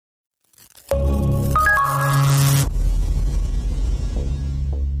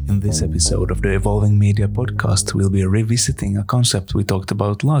this episode of the Evolving Media podcast, we'll be revisiting a concept we talked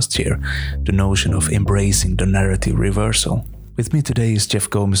about last year, the notion of embracing the narrative reversal. With me today is Jeff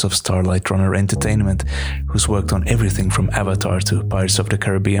Gomez of Starlight Runner Entertainment, who's worked on everything from Avatar to Pirates of the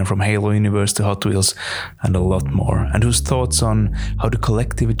Caribbean, from Halo Universe to Hot Wheels, and a lot more, and whose thoughts on how the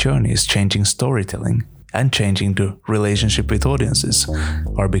collective journey is changing storytelling and changing the relationship with audiences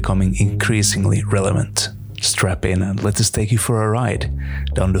are becoming increasingly relevant. Strap in and let us take you for a ride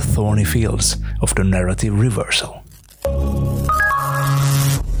down the thorny fields of the narrative reversal.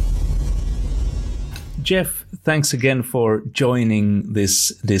 Jeff, thanks again for joining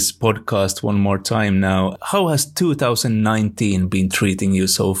this podcast one more time now. How has 2019 been treating you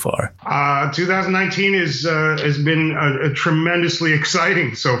so far? 2019 has been tremendously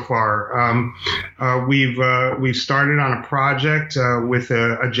exciting so far. We've started on a project with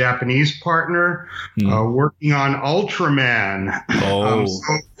a Japanese partner working on Ultraman. I'm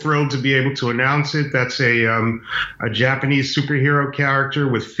so thrilled to be able to announce it. That's a Japanese superhero character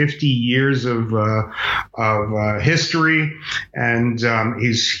with 50 years of history, and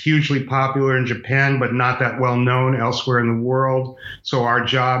he's hugely popular in Japan, but not that well known elsewhere in the world. So our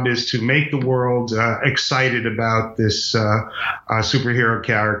job is to make the world excited about this superhero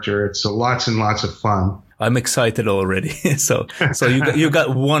character. It's lots and lots of fun. I'm excited already. So you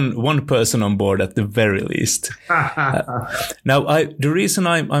got one person on board at the very least. Now, the reason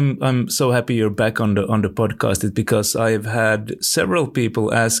I'm so happy you're back on the podcast is because I've had several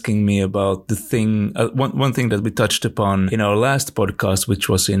people asking me about the thing. One thing that we touched upon in our last podcast, which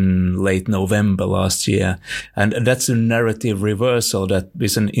was in late November last year, and that's a narrative reversal that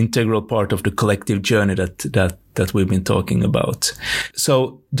is an integral part of the collective journey that we've been talking about.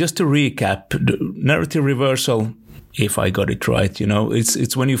 So just to recap, the narrative reversal, if I got it right,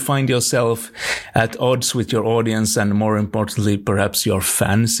 it's when you find yourself at odds with your audience and, more importantly, perhaps your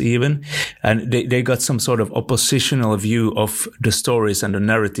fans even, and they got some sort of oppositional view of the stories and the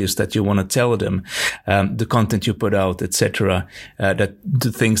narratives that you want to tell them, the content you put out, etc., that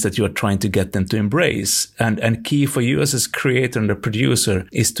the things that you are trying to get them to embrace. And key for you as a creator and a producer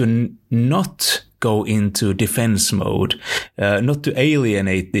is to not go into defense mode, not to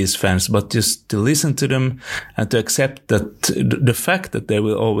alienate these fans, but just to listen to them and to accept that the fact that there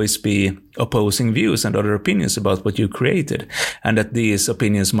will always be opposing views and other opinions about what you created, and that these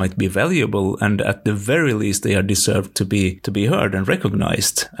opinions might be valuable, and at the very least they are deserved to be heard and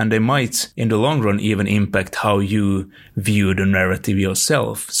recognized, and they might in the long run even impact how you view the narrative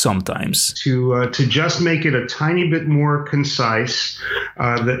yourself sometimes. To just make it a tiny bit more concise,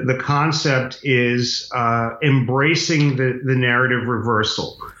 the concept is embracing the narrative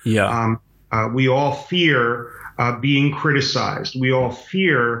reversal. Yeah. We all fear being criticized. We all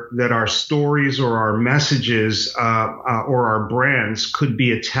fear that our stories or our messages or our brands could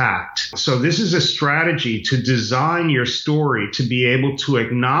be attacked. So this is a strategy to design your story to be able to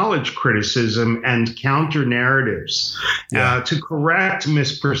acknowledge criticism and counter narratives, to correct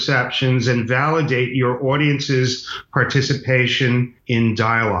misperceptions and validate your audience's participation in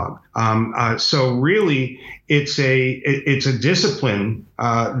dialogue. So really, it's a discipline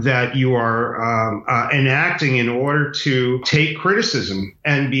that you are enacting in order to take criticism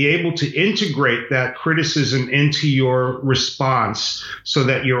and be able to integrate that criticism into your response so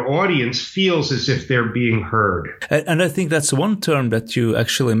that your audience feels as if they're being heard. And I think that's one term that you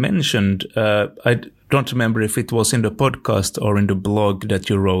actually mentioned. I don't remember if it was in the podcast or in the blog that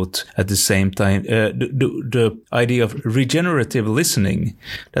you wrote at the same time. The idea of regenerative listening,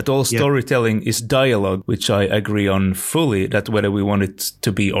 that all storytelling is dialogue, which I agree on fully, that whether we want it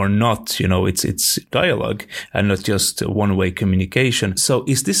to be or not, it's dialogue and not just one-way communication. So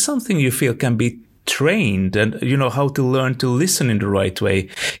is this something you feel can be trained, and how to learn to listen in the right way?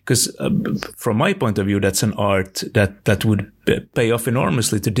 Because from my point of view, that's an art that would pay off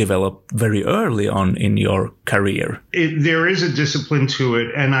enormously to develop very early on in your career. There is a discipline to it,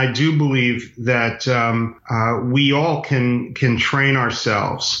 and I do believe that we all can train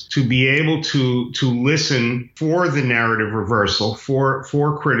ourselves to be able to listen for the narrative reversal,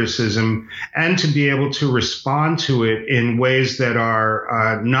 for criticism, and to be able to respond to it in ways that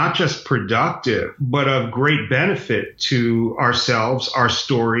are not just productive, but of great benefit to ourselves, our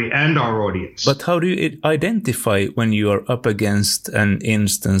story, and our audience. But how do you identify when you are up against an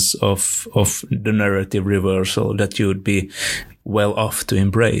instance of the narrative reversal that you would be well off to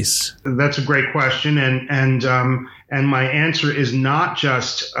embrace? That's a great question, and And my answer is not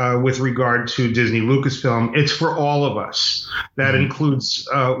just with regard to Disney Lucasfilm. It's for all of us. That includes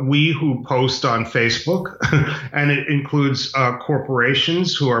we who post on Facebook, and it includes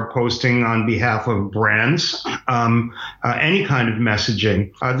corporations who are posting on behalf of brands, any kind of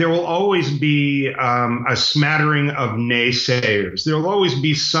messaging. There will always be a smattering of naysayers. There will always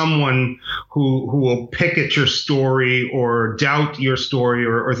be someone who will pick at your story or doubt your story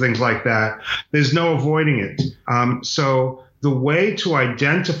or things like that. There's no avoiding it. So the way to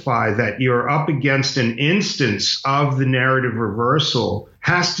identify that you're up against an instance of the narrative reversal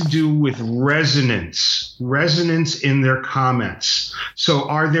has to do with resonance in their comments. So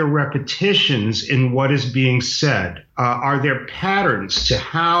are there repetitions in what is being said? Are there patterns to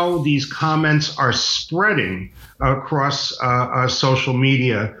how these comments are spreading across social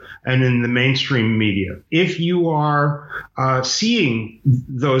media and in the mainstream media? If you are seeing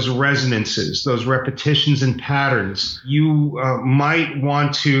those resonances, those repetitions and patterns, you might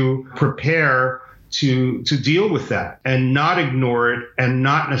want to prepare to deal with that and not ignore it and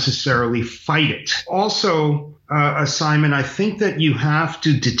not necessarily fight it. Also, Simon, I think that you have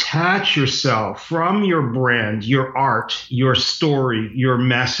to detach yourself from your brand, your art, your story, your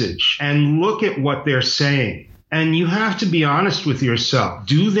message, and look at what they're saying. And you have to be honest with yourself.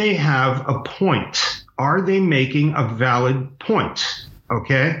 Do they have a point? Are they making a valid point?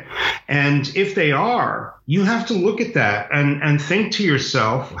 Okay. And if they are, you have to look at that and think to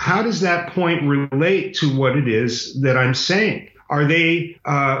yourself, how does that point relate to what it is that I'm saying? Are they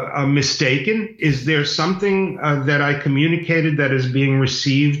mistaken? Is there something that I communicated that is being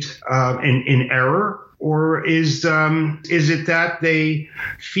received in error? Or is it that they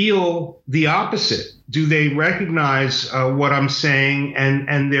feel the opposite? Do they recognize what I'm saying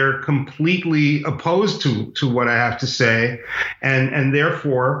and they're completely opposed to what I have to say, and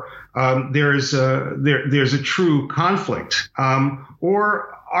therefore there's a true conflict?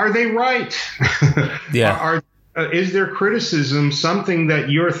 Or are they right? Yeah. Is their criticism something that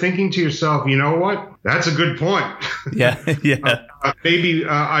you're thinking to yourself, you know what? That's a good point. Yeah. Yeah. Maybe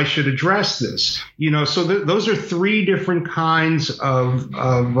I should address this. So those are three different kinds of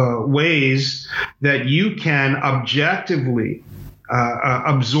ways that you can objectively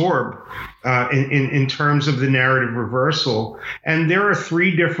absorb in terms of the narrative reversal. And there are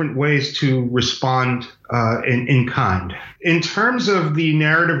three different ways to respond in kind. In terms of the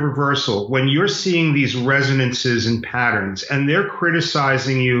narrative reversal, when you're seeing these resonances and patterns and they're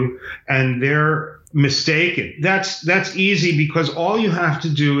criticizing you and they're mistaken, that's easy, because all you have to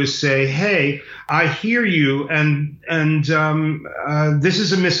do is say, hey, I hear you, and this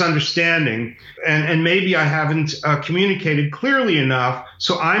is a misunderstanding, and maybe I haven't communicated clearly enough,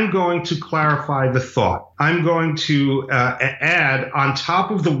 so I'm going to clarify the thought. I'm going to add on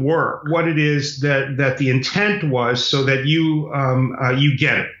top of the work what it is that the intent was, so that you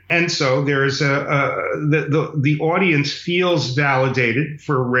get it. And so there's the audience feels validated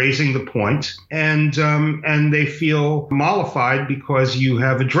for raising the point, and they feel mollified because you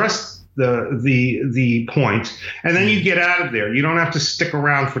have addressed the point, and then you get out of there. You don't have to stick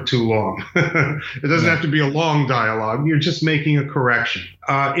around for too long. It doesn't have to be a long dialogue. You're just making a correction.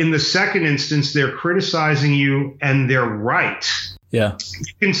 In the second instance, they're criticizing you and they're right. Yeah.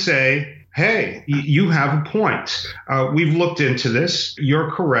 You can say, hey, you have a point. We've looked into this.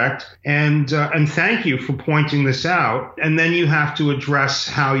 You're correct. And thank you for pointing this out. And then you have to address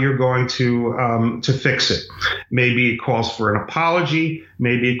how you're going to fix it. Maybe it calls for an apology.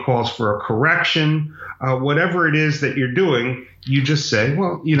 Maybe it calls for a correction. Whatever it is that you're doing, you just say,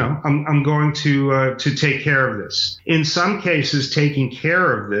 well, I'm going to take care of this. In some cases, taking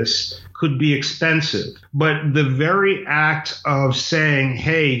care of this could be expensive, but the very act of saying,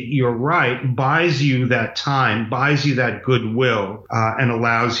 hey, you're right, buys you that time, buys you that goodwill, and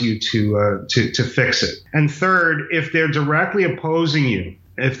allows you to fix it. And third, if they're directly opposing you,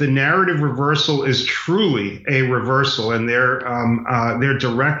 if the narrative reversal is truly a reversal and they're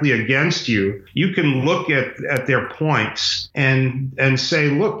directly against you, you can look at their points and say,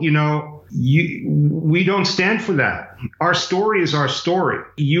 look, we don't stand for that. Our story is our story.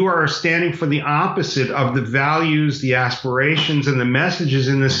 You are standing for the opposite of the values, the aspirations, and the messages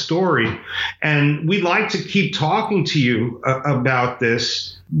in this story. And we'd like to keep talking to you about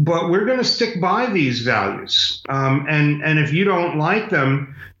this, but we're going to stick by these values. And if you don't like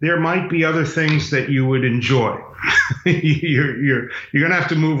them, there might be other things that you would enjoy. You're going to have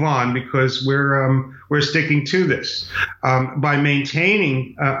to move on, because we're sticking to this. By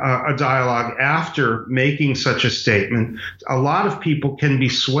maintaining a dialogue after making such a statement, a lot of people can be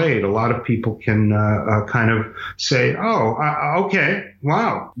swayed. A lot of people can kind of say, oh, okay,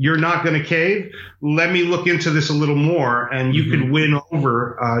 wow, you're not going to cave? Let me look into this a little more, and you could win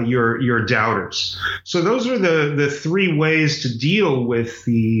over your doubters. So those are the three ways to deal with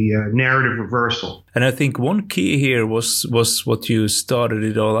the narrative reversal. And I think one key here was what you started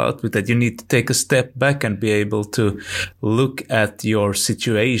it all out with, that you need to take a step back and be able to look at your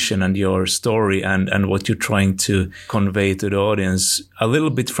situation and your story and what you're trying to convey to the audience a little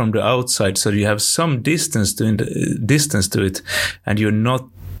bit from the outside, so you have some distance to it, and you're not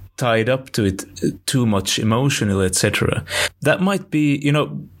tied up to it too much emotionally, etc. That might be,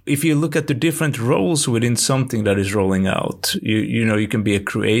 if you look at the different roles within something that is rolling out, you can be a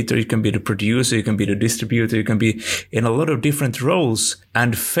creator, you can be the producer, you can be the distributor, you can be in a lot of different roles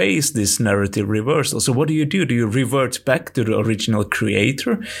and face this narrative reversal. So what do? Do you revert back to the original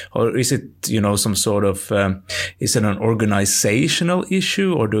creator, or is it, some sort of, is it an organizational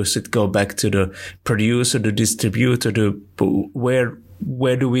issue, or does it go back to the producer, the distributor,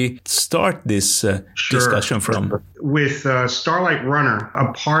 where do we start this discussion from? With Starlight Runner,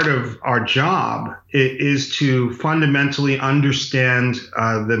 a part of our job is to fundamentally understand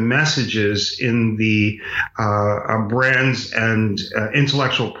the messages in the brands and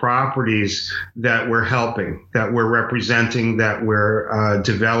intellectual properties that we're helping, that we're representing, that we're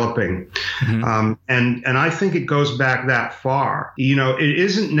developing. And I think it goes back that far. It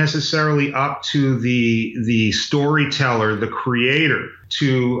isn't necessarily up to the storyteller, the creator,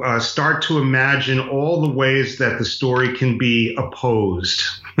 to start to imagine all the ways that the story can be opposed.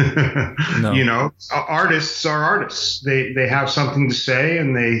 No. Artists are artists. They have something to say,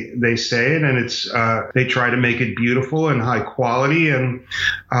 and they say it, and it's they try to make it beautiful and high quality, and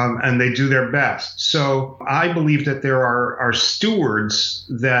they do their best. So I believe that there are stewards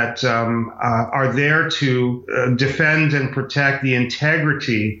that are there to defend and protect the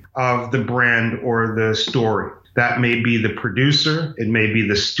integrity of the brand or the story. That may be the producer, it may be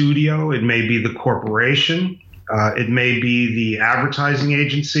the studio, it may be the corporation, it may be the advertising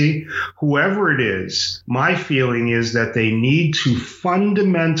agency, whoever it is. My feeling is that they need to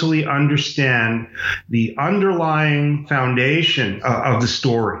fundamentally understand the underlying foundation of the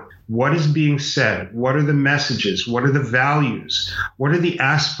story. What is being said? What are the messages? What are the values? What are the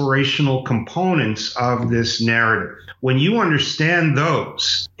aspirational components of this narrative? When you understand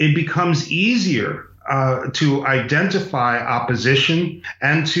those, it becomes easier to identify opposition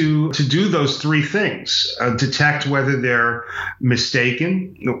and to do those three things, detect whether they're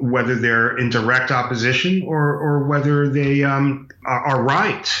mistaken, whether they're in direct opposition, or whether they are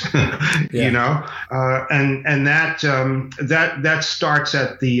right. And that starts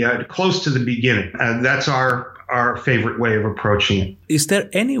at the close to the beginning. That's our favorite way of approaching it. Is there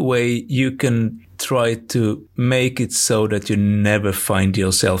any way you can try to make it so that you never find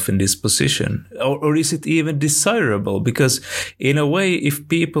yourself in this position? Or is it even desirable? Because in a way, if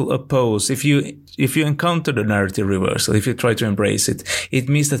people oppose, if you encounter the narrative reversal, if you try to embrace it, it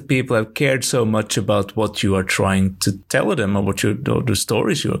means that people have cared so much about what you are trying to tell them, or the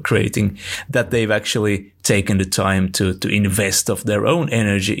stories you are creating, that they've actually taken the time to invest of their own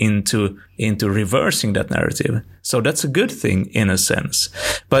energy into reversing that narrative. So that's a good thing in a sense.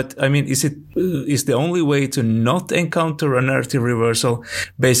 But I mean, is the only way to not encounter a narrative reversal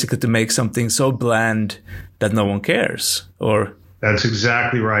basically to make something so bland that no one cares? Or that's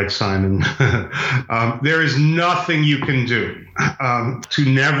exactly right, Simon. There is nothing you can do to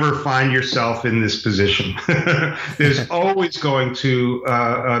never find yourself in this position. There's always going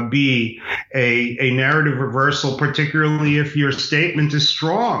to be a narrative reversal, particularly if your statement is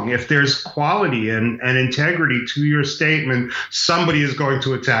strong. If there's quality and integrity to your statement, somebody is going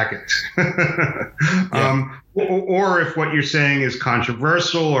to attack it. Or if what you're saying is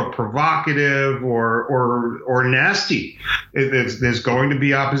controversial or provocative or nasty, there's going to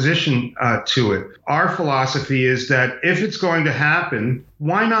be opposition to it. Our philosophy is that if it's going to happen,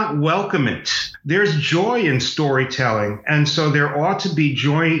 why not welcome it? There's joy in storytelling, and so there ought to be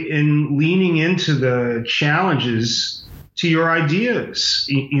joy in leaning into the challenges to your ideas.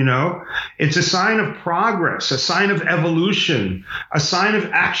 It's a sign of progress, a sign of evolution, a sign of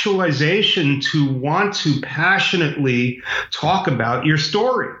actualization to want to passionately talk about your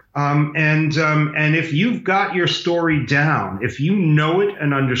story. And if you've got your story down, if you know it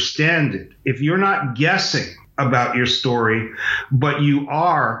and understand it, if you're not guessing about your story, but you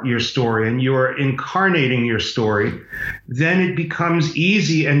are your story and you're incarnating your story, then it becomes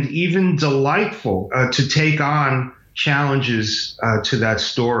easy and even delightful to take on challenges to that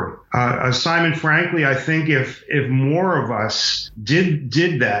story. Simon, frankly, I think if more of us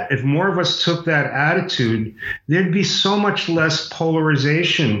did that, if more of us took that attitude, there'd be so much less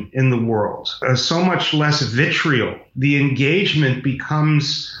polarization in the world, so much less vitriol. The engagement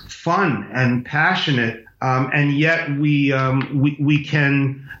becomes fun and passionate, and yet we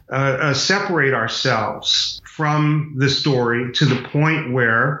can separate ourselves from the story to the point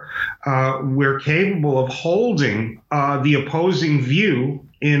where we're capable of holding the opposing view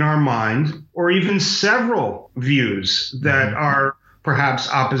in our mind, or even several views that are perhaps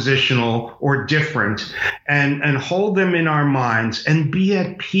oppositional or different, and hold them in our minds and be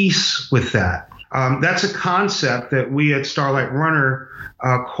at peace with that. That's a concept that we at Starlight Runner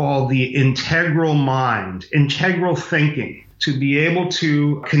call the integral mind, integral thinking. To be able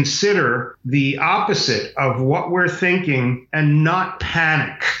to consider the opposite of what we're thinking and not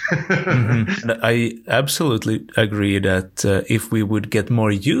panic. I absolutely agree that if we would get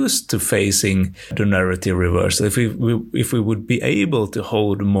more used to facing the narrative reversal, if we would be able to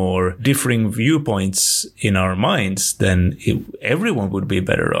hold more differing viewpoints in our minds, then everyone would be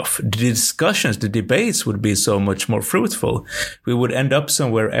better off. The discussions, the debates would be so much more fruitful. We would end up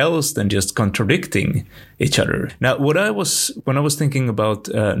somewhere else than just contradicting each other. Now, when I was thinking about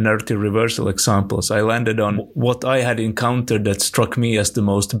narrative reversal examples, I landed on what I had encountered that struck me as the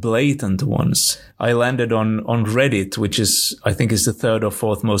most blatant ones. I landed on Reddit, which I think is the third or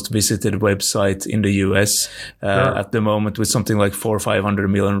fourth most visited website in the US at the moment, with something like 400 or 500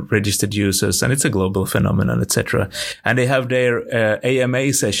 million registered users, and it's a global phenomenon, etc. And they have their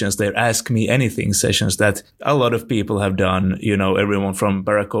AMA sessions, their Ask Me Anything sessions that a lot of people have done. You know, everyone from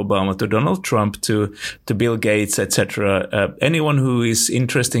Barack Obama to Donald Trump to Bill Gates, etc. Anyone who is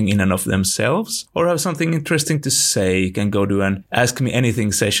interesting in and of themselves or have something interesting to say can go to an Ask Me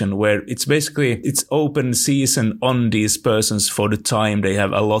Anything session, where it's open season on these persons for the time they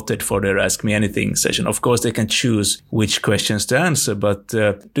have allotted for their Ask Me Anything session. Of course, they can choose which questions to answer, but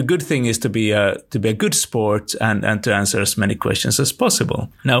the good thing is to be a good sport and to answer as many questions as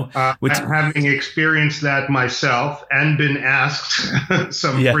possible. Now, having experienced that myself and been asked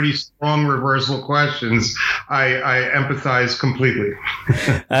some pretty strong reversal questions, I empathize completely.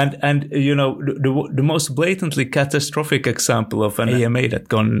 and you know, the most blatantly catastrophic example of an AMA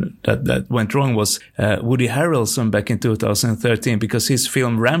that went wrong was Woody Harrelson back in 2013, because his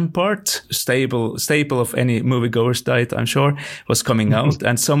film Rampart, staple of any moviegoer's diet, I'm sure, was coming out,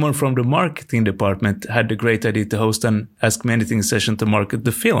 and someone from the marketing department had the great idea to host an Ask Me Anything session to market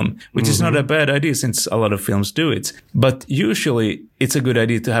the film, which is not a bad idea since a lot of films do it. But usually it's a good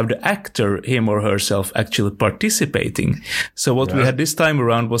idea to have the actor, him or herself, actually participating. So what we had this time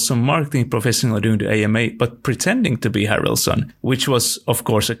around was some marketing professional doing the AMA, but pretending to be Harrelson, which was, of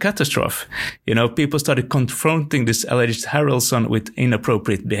course, a catastrophe. You know, people started confronting this alleged Harrelson with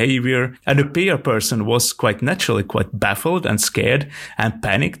inappropriate behavior, and the PR person was quite naturally quite baffled and scared and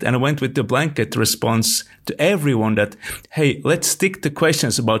panicked, and went with the blanket response to everyone that, hey, let's stick to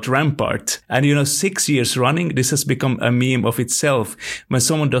questions about Rampart. And, you know, 6 years running, this has become a meme of itself. When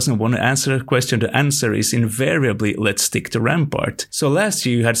someone doesn't want to answer a question, the answer is invariably, let's stick to Rampart. So last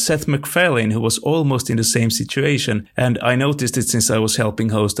year you had Seth MacFarlane, who was almost in the same situation. And I noticed it since I was helping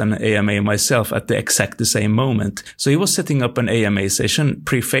host an AMA myself at the exact same moment. So he was setting up an AMA session,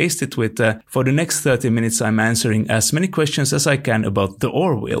 prefaced it with, for the next 30 minutes, I'm answering as many questions as I can about The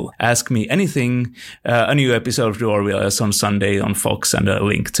Orville. Ask me anything. A new episode of The Orville is on Sunday on Fox, and a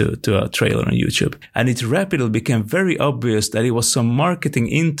link to a trailer on YouTube. And it rapidly became very obvious that it was some marketing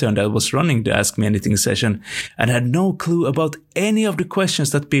intern that was running the Ask Me Anything session and had no clue about any of the questions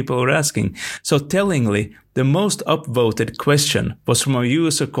that people were asking. So tellingly, the most upvoted question was from a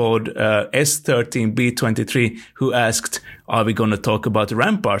user called S13B23, who asked, are we going to talk about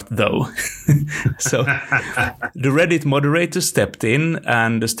Rampart though? So the Reddit moderator stepped in,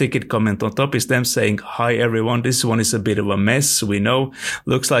 and the sticky comment on top is them saying, hi everyone, this one is a bit of a mess, we know.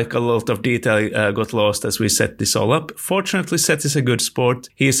 Looks like a lot of detail got lost as we set this all up. Fortunately, Seth is a good sport.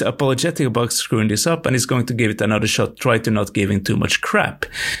 He is apologetic about screwing this up and is going to give it another shot, try to not give him too much crap.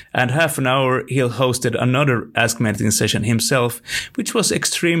 And half an hour, he hosted another Ask Me Anything session himself, which was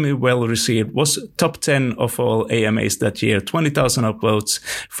extremely well received, was top 10 of all AMAs that year, 20,000 upvotes,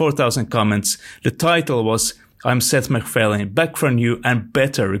 4,000 comments. The title was, I'm Seth MacFarlane, back from you and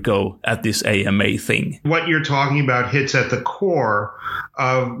better go at this AMA thing. What you're talking about hits at the core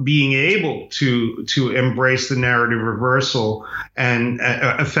of being able to embrace the narrative reversal and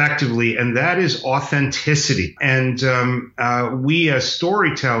effectively, and that is authenticity. And we as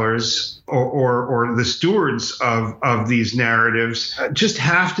storytellers or the stewards of these narratives just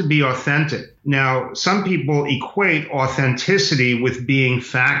have to be authentic. Now, some people equate authenticity with being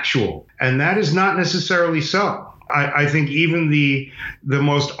factual, and that is not necessarily so. I think even the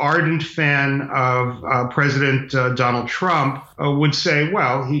most ardent fan of President Donald Trump would say,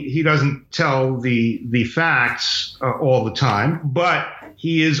 well, he doesn't tell the facts all the time, but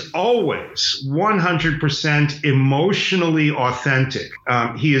he is always 100% emotionally authentic.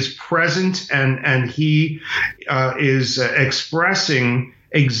 He is present and he is expressing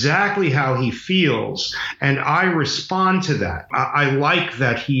exactly how he feels. And I respond to that. I like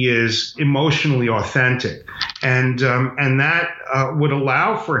that he is emotionally authentic. And that would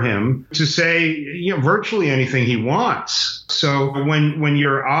allow for him to say, virtually anything he wants. So when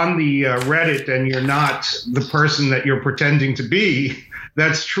you're on the Reddit and you're not the person that you're pretending to be,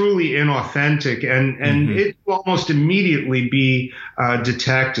 that's truly inauthentic, and it will almost immediately be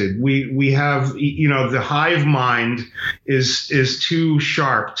detected. We have, the hive mind is too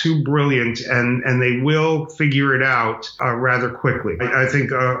sharp, too brilliant, and they will figure it out rather quickly. I think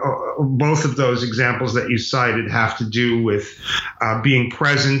both of those examples that you cited have to do with being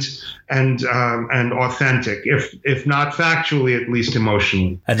present and authentic, if not factually, at least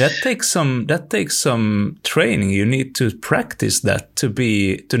emotionally. And that takes some training. You need to practice that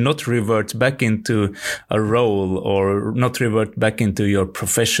to not revert back into a role or not revert back into your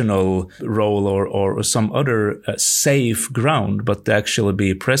professional role or some other safe ground, but to actually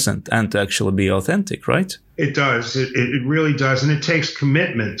be present and to actually be authentic, right? It does. It really does. And it takes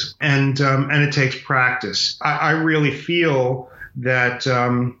commitment and it takes practice. I really feel that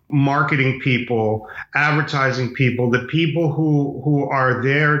marketing people, advertising people, the people who are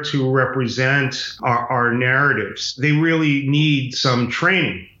there to represent our narratives, they really need some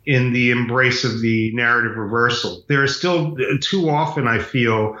training in the embrace of the narrative reversal. There are still too often, I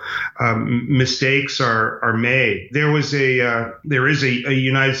feel, mistakes are made. There is a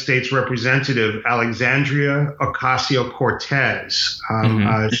United States representative, Alexandria Ocasio-Cortez.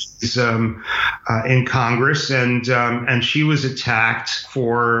 She's in Congress, and she was attacked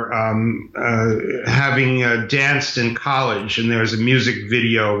for having danced in college. And there's a music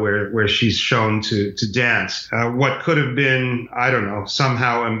video where she's shown to dance. What could have been, I don't know,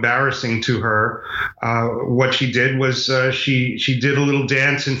 somehow embarrassing to her. What she did was she did a little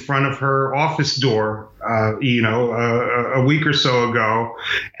dance in front of her office door, a week or so ago,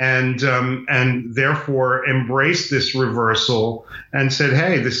 and therefore embraced this reversal and said,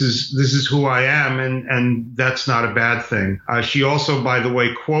 "Hey, this is who I am," and that's not a bad thing. She also, by the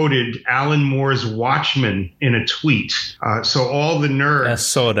way, quoted Alan Moore's Watchmen in a tweet. So all the nerds, I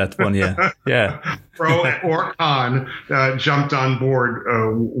saw that one, yeah. Pro or con, jumped on board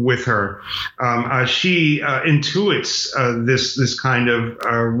with her. She intuits this kind of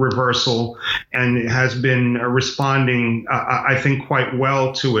reversal and has been responding, I think, quite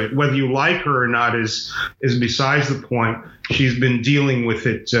well to it. Whether you like her or not is besides the point. She's been dealing with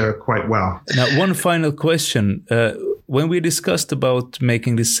it quite well. Now, one final question. When we discussed about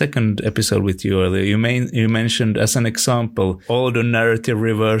making this second episode with you earlier, you mentioned as an example all the narrative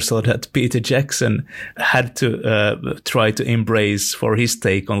reversal that Peter Jackson had to try to embrace for his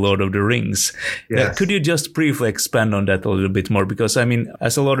take on Lord of the Rings. Yes. Could you just briefly expand on that a little bit more? Because, I mean,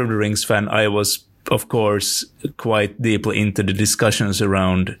 as a Lord of the Rings fan, I was, of course, quite deeply into the discussions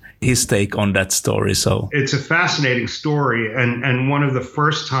around his take on that story. So it's a fascinating story, and one of the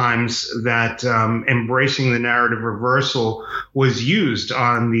first times that embracing the narrative reversal was used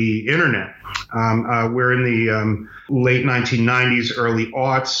on the internet. We're in the late 1990s, early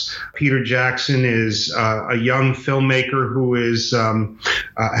aughts. Peter Jackson is a young filmmaker who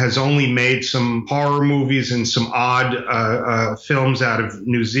has only made some horror movies and some odd films out of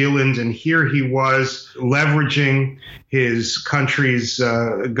New Zealand. And here he was leveraging his country's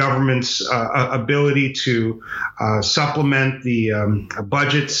government's ability to supplement the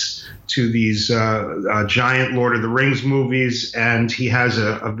budgets to these giant Lord of the Rings movies. And he has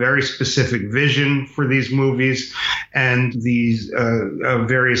a very specific vision for these movies. And these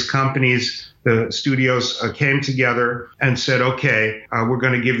various companies, the studios, came together and said, okay, we're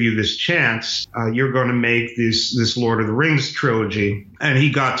going to give you this chance. You're going to make this Lord of the Rings trilogy. And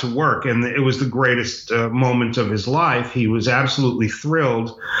he got to work, and it was the greatest moment of his life. He was absolutely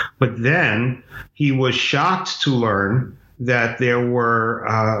thrilled. But then he was shocked to learn that there were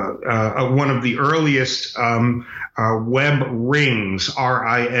one of the earliest web rings,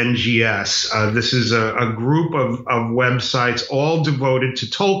 RINGS. This is a group of websites all devoted to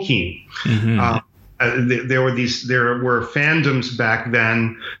Tolkien. There were fandoms back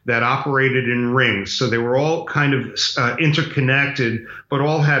then that operated in rings, so they were all kind of interconnected, but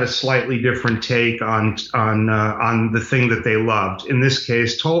all had a slightly different take on the thing that they loved. In this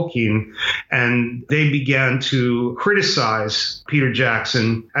case, Tolkien, and they began to criticize Peter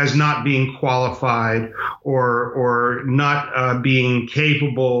Jackson as not being qualified or not being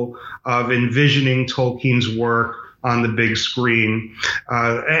capable of envisioning Tolkien's work on the big screen.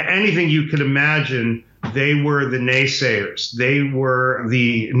 Anything you could imagine, they were the naysayers. They were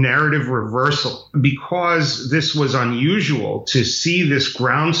the narrative reversal. Because this was unusual to see this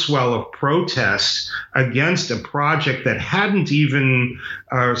groundswell of protest against a project that hadn't even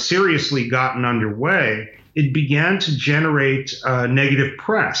seriously gotten underway, it began to generate negative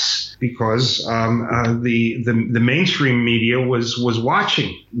press because the mainstream media was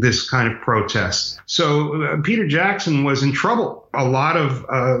watching this kind of protest. So Peter Jackson was in trouble. A lot of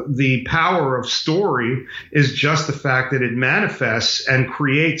the power of story is just the fact that it manifests and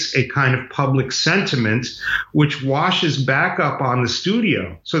creates a kind of public sentiment which washes back up on the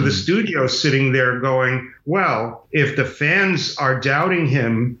studio. So the studio is sitting there going, well, if the fans are doubting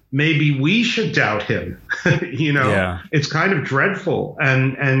him, maybe we should doubt him. It's kind of dreadful.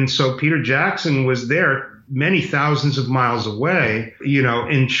 And so Peter Jackson was there many thousands of miles away,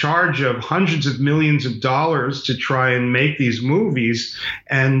 in charge of hundreds of millions of dollars to try and make these movies.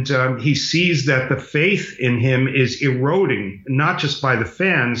 And he sees that the faith in him is eroding, not just by the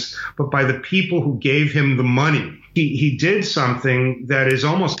fans, but by the people who gave him the money. He did something that is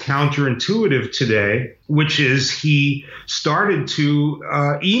almost counterintuitive today, which is he started to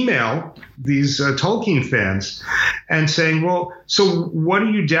email these Tolkien fans and saying, well, so what are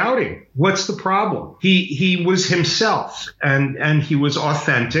you doubting? What's the problem? He was himself and he was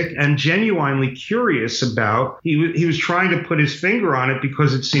authentic and genuinely curious about, he was trying to put his finger on it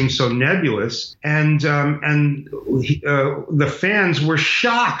because it seemed so nebulous. And the fans were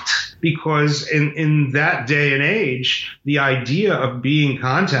shocked because in that day and age, the idea of being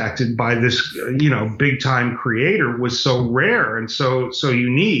contacted by this, big time creator was so rare and so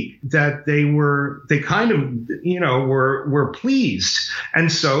unique that they kind of, were pleased.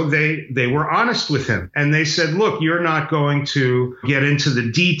 And so they were honest with him and they said, look, you're not going to get into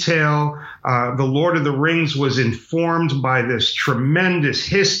the detail. The Lord of the Rings was informed by this tremendous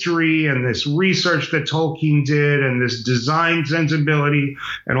history and this research that Tolkien did and this design sensibility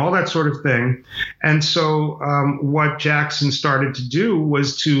and all that sort of thing. And so what Jackson started to do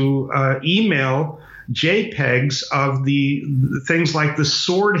was to email JPEGs of the things like the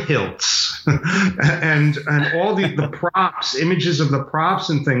sword hilts and all the props, images of the props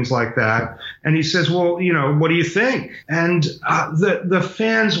and things like that. And he says, well, what do you think? And the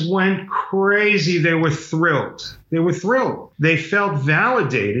fans went crazy. They were thrilled. They felt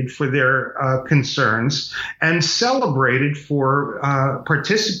validated for their concerns and celebrated for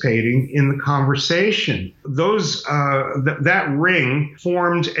participating in the conversation. That ring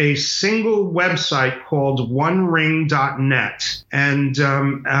formed a single website called onering.net, and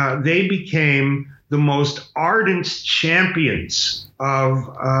they became the most ardent champions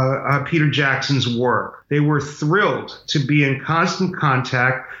of Peter Jackson's work. They were thrilled to be in constant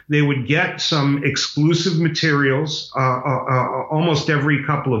contact. They would get some exclusive materials almost every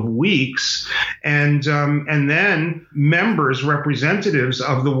couple of weeks, and then representatives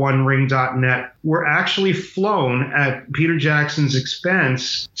of the onering.net were actually flown at Peter Jackson's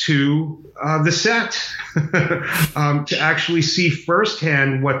expense to the set to actually see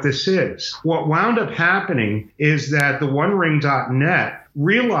firsthand what this is. What wound up happening is that the onering.net,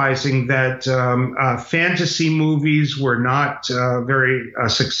 realizing that fantasy movies were not very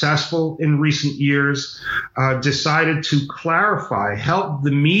successful in recent years, decided to help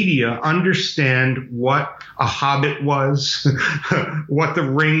the media understand what a Hobbit was, what the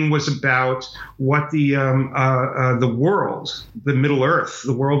Ring was about, what the world,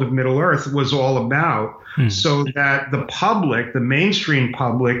 the world of Middle Earth was all about. So that the public, the mainstream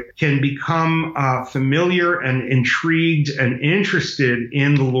public, can become familiar and intrigued and interested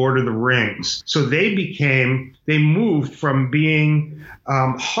in the Lord of the Rings. So they moved from being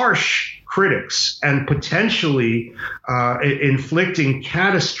harsh critics and potentially inflicting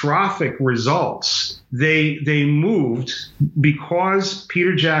catastrophic results they moved, because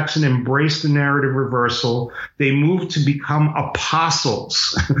Peter Jackson embraced the narrative reversal, they moved to become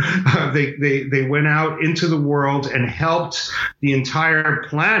apostles. They went out into the world and helped the entire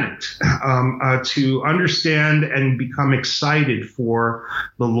planet to understand and become excited for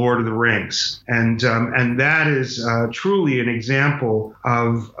the Lord of the Rings. And that is truly an example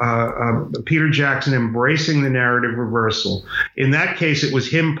of Peter Jackson embracing the narrative reversal. In that case, it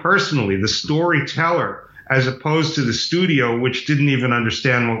was him personally, the storyteller, as opposed to the studio, which didn't even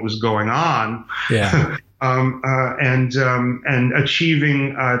understand what was going on. Yeah. And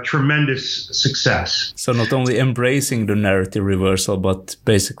achieving tremendous success. So not only embracing the narrative reversal, but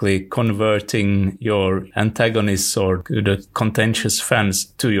basically converting your antagonists or the contentious fans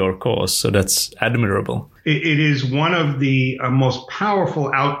to your cause. So that's admirable. It is one of the most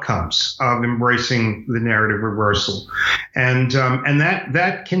powerful outcomes of embracing the narrative reversal. And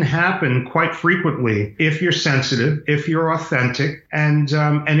that can happen quite frequently if you're sensitive, if you're authentic, and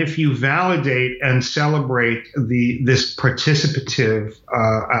if you validate and celebrate this participative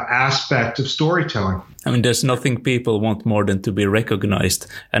aspect of storytelling. I mean, there's nothing people want more than to be recognized,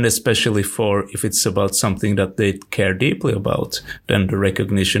 and especially if it's about something that they care deeply about, then the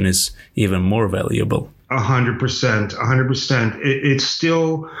recognition is even more valuable. 100%. It's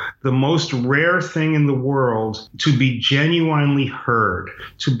still the most rare thing in the world to be genuinely heard,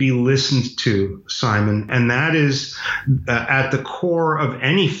 to be listened to, Simon. And that is at the core of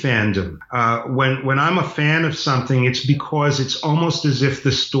any fandom. When I'm a fan of something, it's because it's almost as if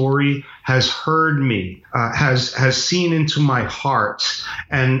the story has heard me, has seen into my heart,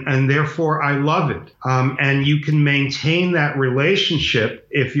 and therefore I love it. And you can maintain that relationship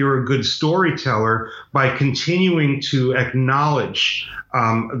if you're a good storyteller by continuing to acknowledge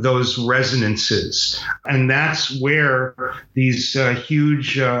those resonances. And that's where these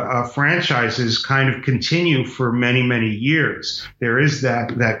huge franchises kind of continue for many, many years. There is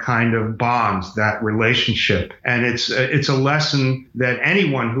that kind of bond, that relationship. And it's a lesson that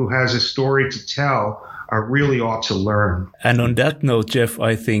anyone who has a story to tell really ought to learn. And on that note, Jeff,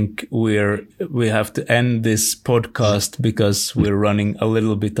 I think we have to end this podcast because we're running a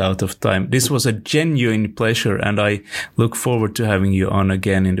little bit out of time. This was a genuine pleasure, and I look forward to having you on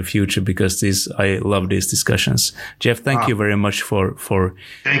again in the future because I love these discussions. Jeff, thank you very much for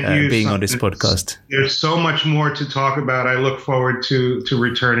being on this podcast. There's so much more to talk about. I look forward to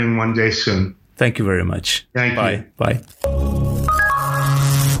returning one day soon. Thank you very much. Thank you. Bye.